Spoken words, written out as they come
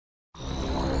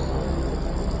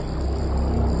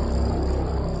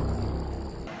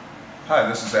Hi,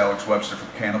 this is Alex Webster from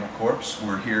Cannibal Corpse.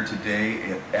 We're here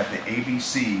today at the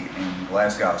ABC in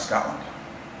Glasgow, Scotland.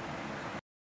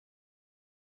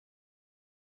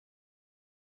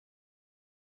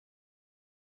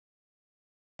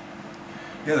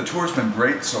 Yeah, the tour's been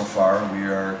great so far. We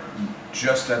are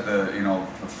just at the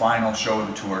final show of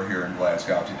the tour here in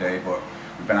Glasgow today, but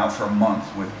we've been out for a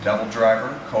month with Devil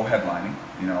Driver co-headlining.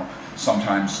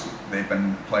 Sometimes they've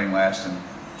been playing last and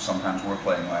sometimes we're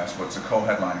playing last, but it's a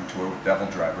co-headlining tour with Devil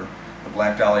Driver. The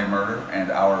Black Dahlia Murder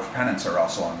and Hour of Penance are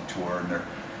also on the tour, and they're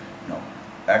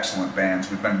excellent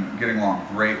bands. We've been getting along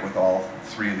great with all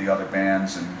three of the other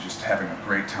bands and just having a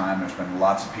great time. There's been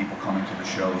lots of people coming to the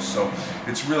shows, so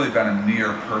it's really been a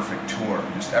near perfect tour.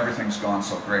 Just everything's gone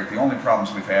so great. The only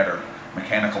problems we've had are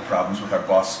mechanical problems with our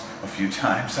bus a few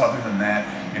times. Other than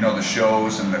that, the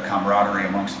shows and the camaraderie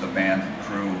amongst the band and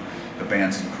crew, the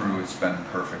bands and crew, it's been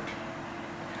perfect.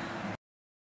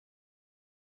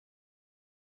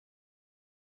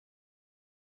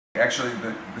 Actually,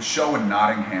 the show in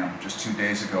Nottingham just 2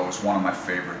 days ago was one of my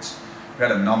favorites. We've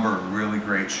had a number of really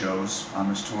great shows on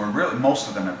this tour. Really, most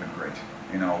of them have been great.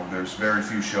 There's very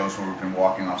few shows where we've been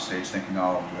walking off stage thinking,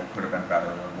 oh, that could have been better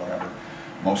or whatever.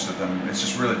 Most of them, it's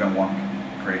just really been one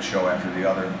great show after the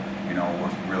other,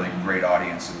 with really great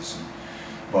audiences.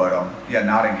 But yeah,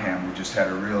 Nottingham, we just had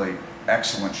a really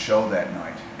excellent show that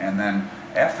night. And then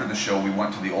after the show, we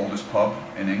went to the oldest pub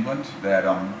in England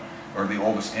or the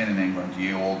oldest inn in England,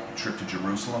 the old Trip to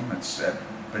Jerusalem. It's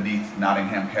beneath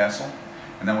Nottingham Castle.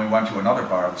 And then we went to another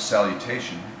bar, the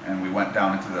Salutation, and we went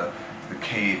down into the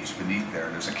caves beneath there.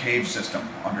 There's a cave system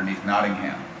underneath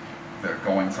Nottingham. They're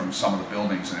going from some of the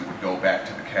buildings and it would go back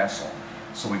to the castle.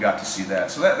 So we got to see that.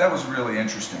 So that was really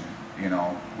interesting.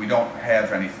 We don't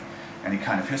have any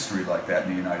kind of history like that in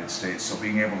the United States. So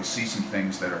being able to see some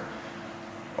things that are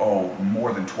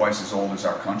more than twice as old as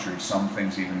our country, some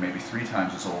things even maybe 3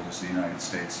 times as old as the United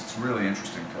States. It's really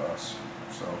interesting to us.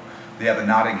 So yeah, the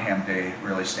Nottingham Day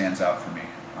really stands out for me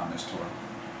on this tour.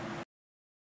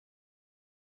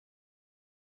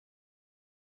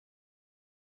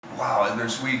 Wow,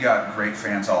 we got great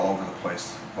fans all over the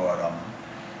place, but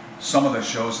some of the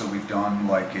shows that we've done,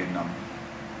 like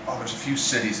there's a few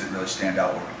cities that really stand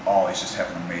out where we always just have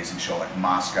an amazing show, like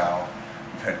Moscow.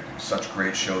 We've had such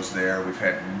great shows there. We've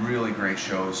had really great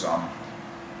shows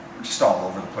just all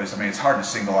over the place. I mean, it's hard to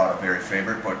single out a very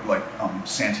favorite, but like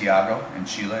Santiago in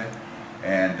Chile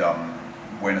and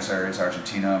Buenos Aires,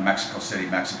 Argentina, Mexico City,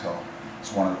 Mexico.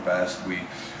 It's one of the best. We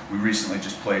recently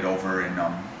just played over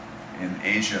in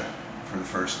Asia for the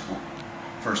first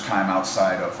time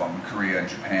outside of Korea and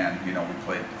Japan. We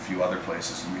played a few other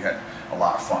places, and we had a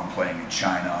lot of fun playing in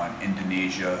China and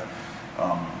Indonesia.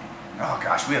 Oh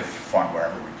gosh, we have fun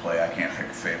wherever we play. I can't pick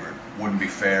a favorite. Wouldn't be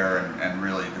fair, and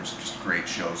really there's just great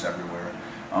shows everywhere.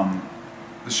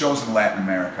 The shows in Latin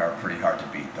America are pretty hard to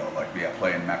beat though. Like we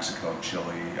play in Mexico,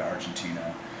 Chile,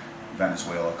 Argentina,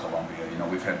 Venezuela, Colombia.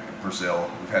 We've had Brazil.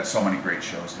 We've had so many great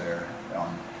shows there.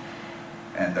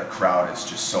 And the crowd is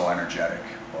just so energetic.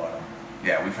 But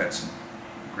yeah, we've had some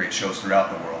great shows throughout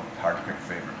the world. Hard to pick a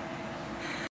favorite.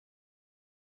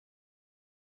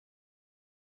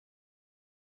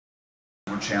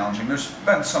 Challenging. There's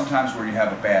been some times where you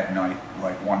have a bad night.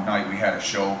 Like one night we had a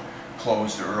show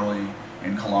closed early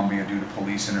in Colombia due to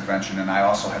police intervention, and I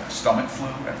also had the stomach flu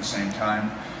at the same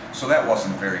time. So that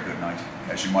wasn't a very good night,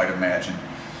 as you might imagine.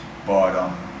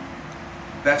 But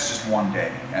that's just one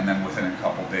day, and then within a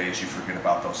couple days you forget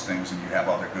about those things and you have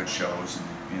other good shows,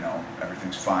 and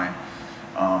everything's fine.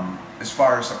 As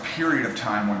far as a period of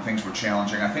time when things were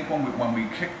challenging, I think when we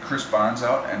kicked Chris Barnes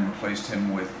out and replaced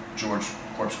him with George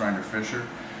Corpse Grinder Fisher,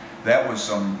 that was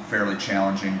fairly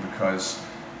challenging because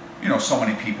so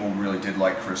many people really did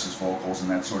like Chris's vocals and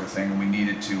that sort of thing, and we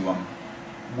needed to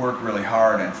work really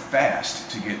hard and fast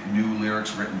to get new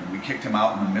lyrics written. We kicked him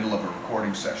out in the middle of a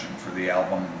recording session for the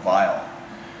album Vile.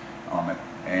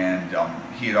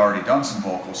 He had already done some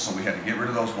vocals, so we had to get rid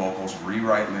of those vocals,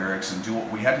 rewrite lyrics,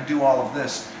 and we had to do all of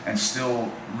this and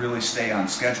still really stay on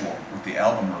schedule with the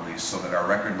album release so that our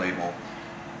record label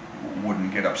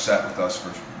wouldn't get upset with us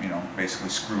for basically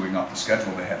screwing up the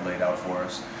schedule they had laid out for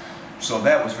us. So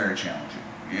that was very challenging.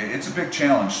 It's a big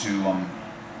challenge to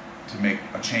make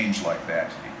a change like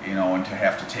that, and to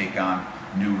have to take on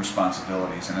new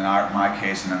responsibilities. And in my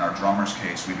case and in our drummer's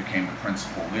case, we became the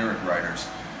principal lyric writers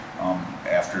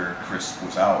after Chris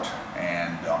was out,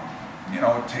 and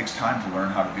it takes time to learn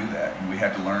how to do that, and we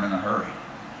had to learn in a hurry.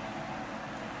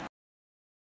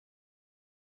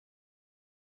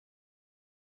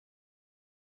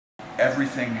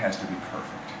 Everything has to be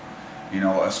perfect. You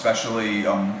know, especially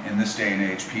in this day and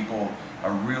age, people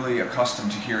are really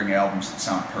accustomed to hearing albums that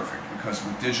sound perfect, because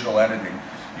with digital editing,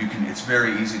 it's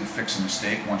very easy to fix a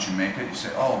mistake once you make it. You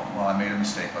say, oh, well, I made a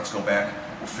mistake, let's go back,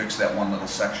 we'll fix that one little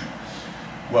section.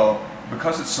 Well,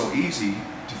 because it's so easy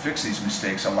to fix these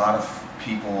mistakes, a lot of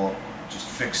people just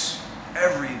fix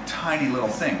every tiny little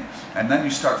thing, and then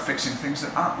you start fixing things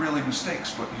that aren't really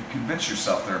mistakes, but you convince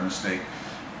yourself they're a mistake.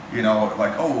 You know,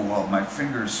 like, oh, well, my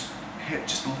fingers hit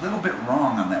just a little bit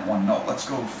wrong on that one note, let's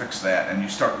go fix that. And you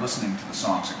start listening to the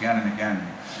songs again and again,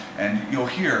 and you'll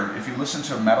hear, if you listen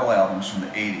to metal albums from the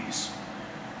 80s,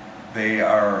 they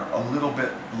are a little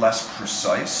bit less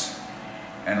precise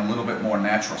and a little bit more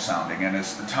natural sounding. And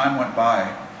as the time went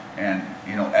by and,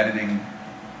 you know, editing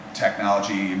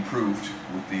technology improved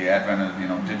with the advent of, you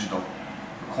know, digital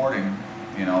recording,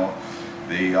 you know,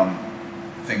 the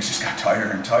things just got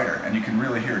tighter and tighter, and you can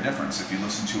really hear a difference if you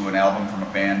listen to an album from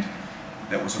a band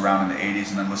that was around in the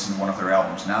 80s and then listen to one of their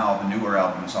albums now. The newer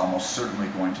album is almost certainly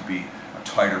going to be a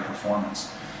tighter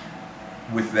performance.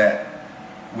 With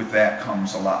that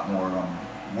comes a lot more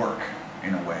work,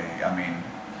 in a way. I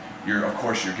mean, of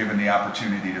course you're given the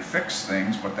opportunity to fix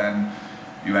things, but then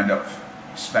you end up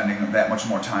spending that much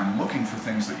more time looking for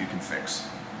things that you can fix.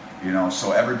 You know,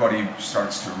 so everybody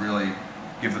starts to really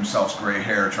give themselves gray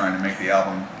hair trying to make the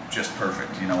album just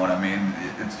perfect, you know what I mean?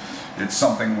 It's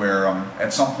something where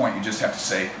at some point you just have to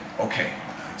say, okay,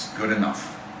 it's good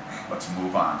enough, let's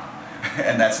move on.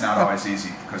 And that's not always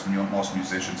easy, because most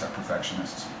musicians are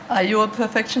perfectionists. Are you a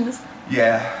perfectionist?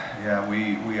 Yeah,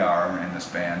 we are in this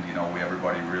band. You know,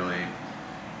 everybody really,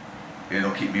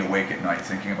 it'll keep me awake at night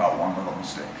thinking about one little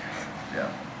mistake.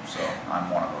 Yeah, so I'm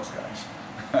one of those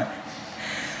guys.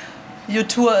 You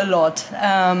tour a lot.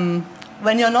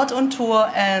 When you're not on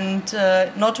tour and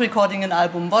not recording an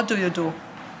album, what do you do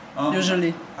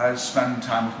usually? I spend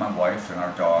time with my wife and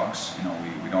our dogs. You know,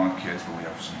 we don't have kids, but we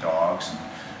have some dogs, and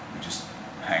we just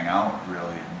hang out,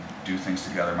 really, and do things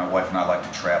together. My wife and I like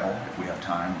to travel if we have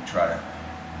time. We try to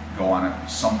go on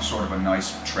some sort of a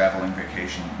nice traveling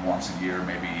vacation once a year,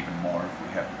 maybe even more if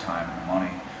we have the time and the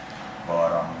money.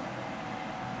 But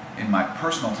in my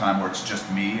personal time, where it's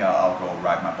just me, I'll go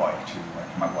ride my bike too. Like,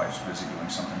 if my wife's busy doing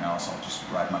something else, I'll just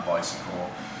ride my bicycle.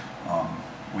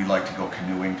 We like to go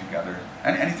canoeing together,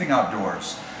 and anything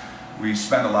outdoors. We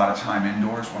spend a lot of time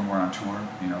indoors when we're on tour,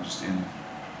 you know, just in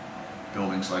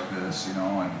buildings like this, you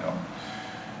know,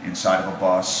 and inside of a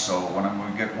bus. So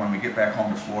when we get back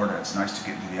home to Florida, it's nice to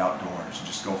get into the outdoors and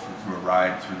just go through a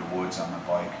ride through the woods on my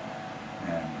bike,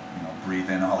 and, you know, breathe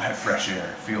in all that fresh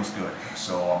air. It feels good.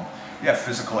 So yeah,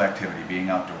 physical activity, being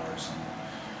outdoors.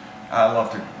 And I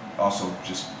love to also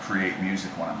just create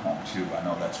music when I'm home too. I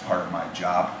know that's part of my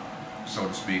job, so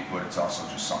to speak, but it's also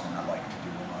just something I like to do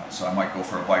a lot. So I might go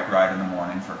for a bike ride in the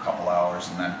morning for a couple hours,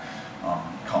 and then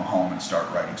come home and start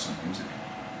writing some music.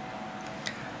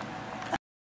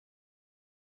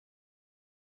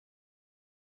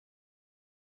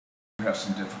 We have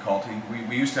some difficulty.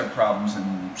 We used to have problems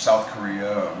in South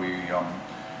Korea. We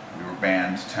were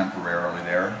banned temporarily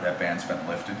there. That ban's been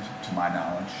lifted, to my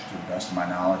knowledge, to the best of my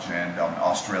knowledge. And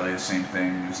Australia, same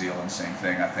thing. New Zealand, same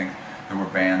thing. I think there were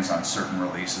bans on certain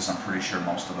releases. I'm pretty sure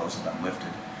most of those have been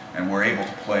lifted. And we're able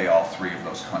to play all three of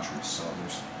those countries, so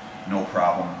there's no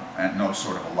problem, and no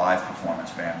sort of a live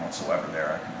performance ban whatsoever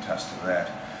there. I can attest to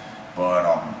that. But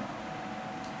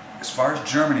as far as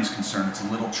Germany's concerned, it's a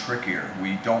little trickier.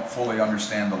 We don't fully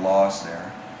understand the laws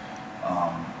there.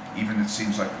 Even it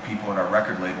seems like the people at our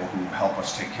record label who help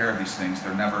us take care of these things,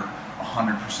 they're never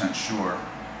 100% sure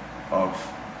of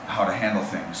how to handle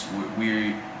things.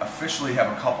 We officially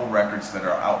have a couple records that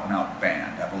are out and out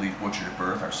banned. I believe Butchered at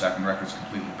Birth, our second record, is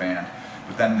completely banned.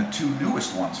 But then the two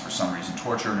newest ones, for some reason,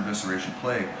 Torture and Evisceration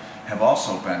Plague, have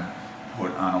also been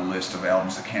put on a list of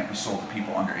albums that can't be sold to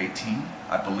people under 18,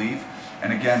 I believe.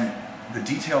 And again, the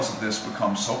details of this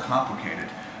become so complicated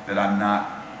that I'm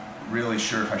not really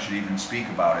sure if I should even speak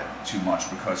about it too much,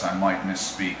 because I might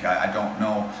misspeak. I don't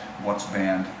know what's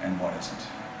banned and what isn't.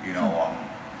 You know,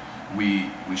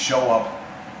 we show up,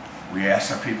 we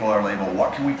ask our people at our label,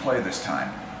 what can we play this time?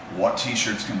 What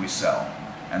t-shirts can we sell?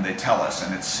 And they tell us,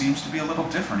 and it seems to be a little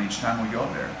different each time we go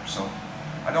there. So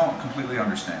I don't completely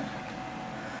understand.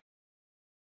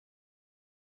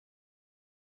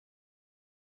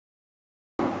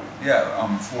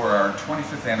 Yeah, for our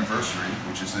 25th anniversary,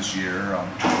 which is this year,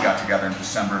 we got together in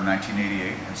December of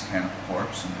 1988 as Cannibal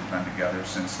Corpse, and we've been together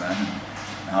since then. And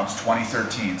now it's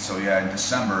 2013, so yeah, in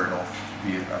December it'll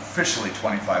be officially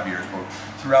 25 years, but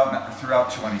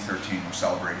throughout 2013 we're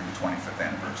celebrating the 25th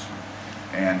anniversary.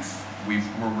 And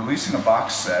we're releasing a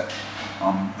box set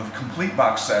The complete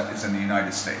box set is in the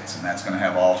United States, and that's going to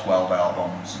have all 12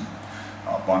 albums and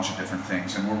a bunch of different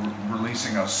things. And we're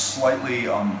releasing a slightly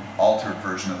altered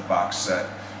version of the box set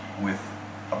with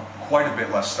quite a bit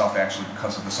less stuff, actually,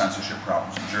 because of the censorship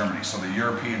problems in Germany. So the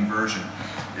European version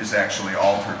is actually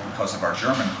altered because of our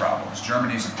German problems.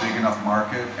 Germany's a big enough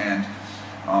market, and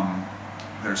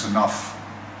there's enough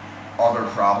other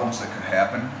problems that could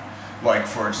happen. Like,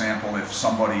 for example, if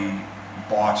somebody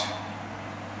bought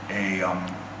a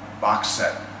box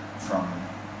set from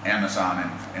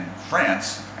Amazon in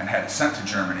France and had it sent to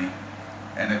Germany,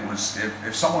 and it was,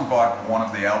 if someone bought one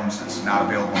of the albums that's not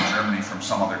available in Germany from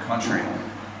some other country,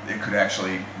 it could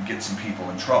actually get some people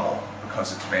in trouble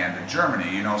because it's banned in Germany,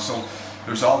 you know. So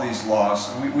there's all these laws.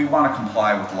 We want to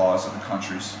comply with laws of the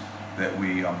countries that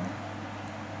we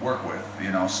work with,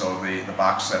 you know. So the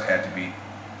box set had to be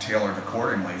tailored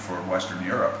accordingly for Western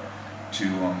Europe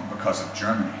because of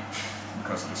Germany,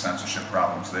 because of the censorship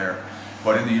problems there.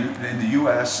 But in the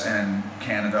U.S. and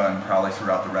Canada and probably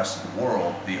throughout the rest of the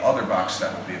world, the other box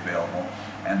set will be available,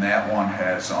 and that one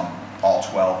has all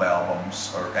 12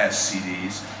 albums, or as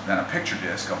CDs, then a picture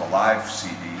disc of a live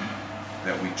CD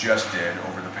that we just did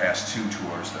over the past 2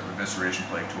 tours, the Evisceration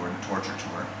Plague Tour and the Torture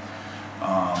Tour.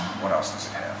 What else does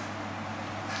it have?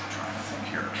 I'm trying to think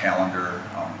here. A calendar,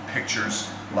 pictures,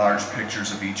 large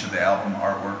pictures of each of the album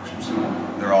artworks.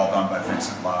 They're all done by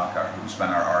Vincent Locke, who's been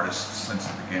our artist since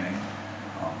the beginning.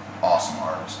 Awesome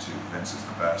artist too. Vince is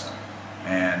the best.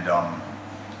 And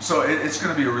so it's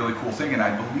going to be a really cool thing, and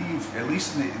I believe, at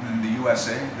least in the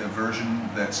USA, the version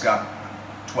that's got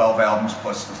 12 albums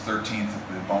plus the 13th,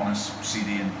 the bonus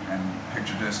CD and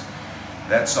picture disc,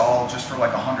 that's all just for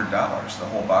like $100, the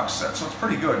whole box set. So it's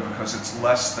pretty good because it's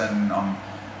less than,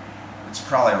 it's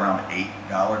probably around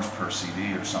 $8 per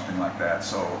CD or something like that.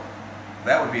 So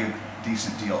that would be a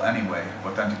decent deal anyway,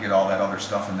 but then to get all that other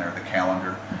stuff in there, the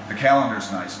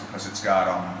calendar's nice because it's got,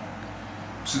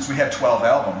 since we had 12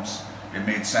 albums, it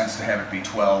made sense to have it be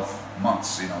 12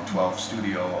 months, you know, 12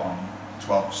 studio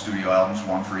albums,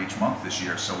 one for each month this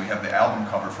year. So we have the album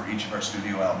cover for each of our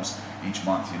studio albums each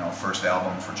month, you know, first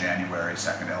album for January,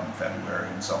 second album February,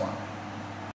 and so on.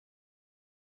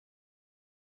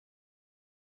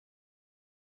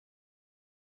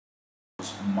 It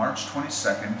was March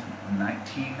 22nd,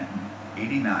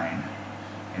 1989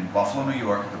 in Buffalo, New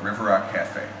York at the River Rock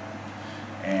Cafe.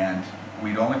 And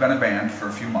we'd only been a band for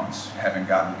a few months, having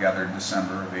gotten together in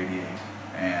December of '88,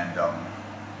 and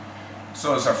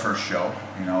so it was our first show,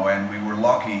 you know, and we were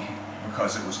lucky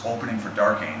because it was opening for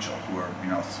Dark Angel, who are, you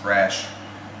know, thrash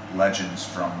legends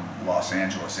from Los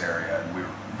Angeles area, and we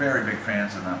were very big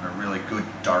fans of them. They're really good,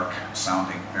 dark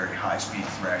sounding, very high-speed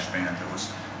thrash band that was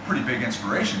a pretty big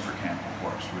inspiration for Cannibal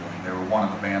Corpse, really. They were one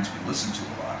of the bands we listened to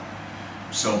a lot.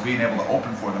 So being able to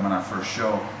open for them on our first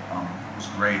show was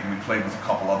great. We played with a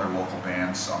couple other local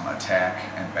bands, Attack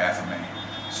and Baphomet.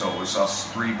 So it was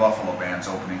us 3 Buffalo bands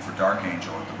opening for Dark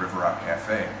Angel at the River Rock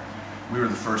Cafe. We were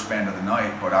the first band of the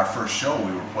night, but our first show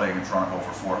we were playing in front of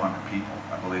over 400 people.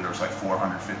 I believe there was like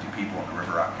 450 people in the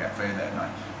River Rock Cafe that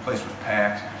night. The place was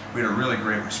packed. We had a really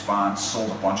great response,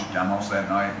 sold a bunch of demos that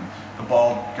night, and the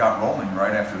ball got rolling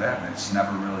right after that, and it's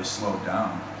never really slowed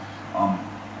down.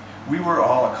 We were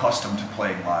all accustomed to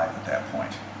playing live at that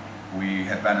point. We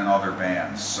had been in other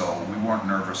bands, so we weren't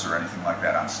nervous or anything like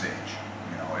that on stage.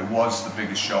 You know, it was the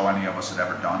biggest show any of us had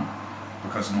ever done,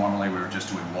 because normally we were just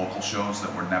doing local shows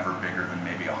that were never bigger than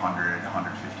maybe 100,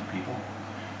 150 people.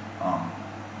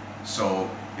 So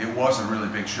it was a really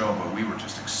big show, but we were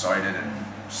just excited and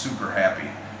super happy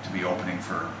to be opening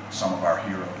for some of our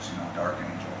heroes, you know, Dark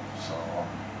Angel. So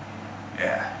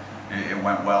yeah, it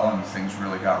went well, and things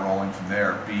really got rolling from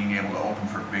there. Being able to open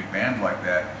for a big band like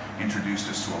that introduced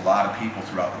us to a lot of people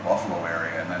throughout the Buffalo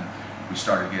area, and then we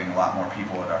started getting a lot more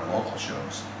people at our local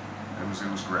shows. It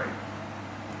was great.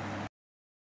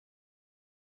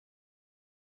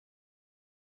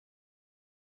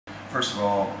 First of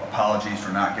all, apologies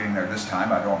for not getting there this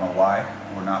time. I don't know why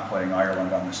we're not playing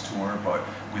Ireland on this tour, but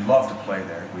we love to play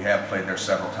there. We have played there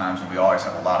several times, and we always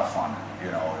have a lot of fun.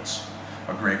 You know, it's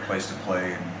a great place to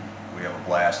play, and we have a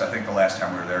blast. I think the last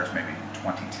time we were there was maybe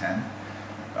 2010.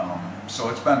 So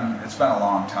it's been a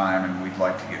long time, and we'd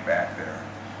like to get back there.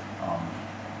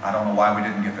 I don't know why we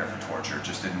didn't get there for Torture. It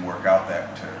just didn't work out it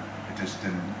just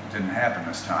didn't happen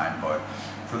this time. But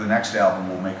for the next album,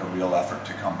 we'll make a real effort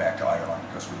to come back to Ireland,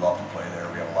 because we love to play there.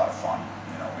 We have a lot of fun.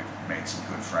 You know, we've made some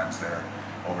good friends there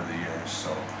over the years.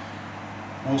 So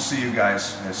we'll see you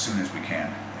guys as soon as we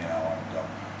can. You know,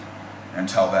 and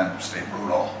until then, stay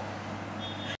brutal.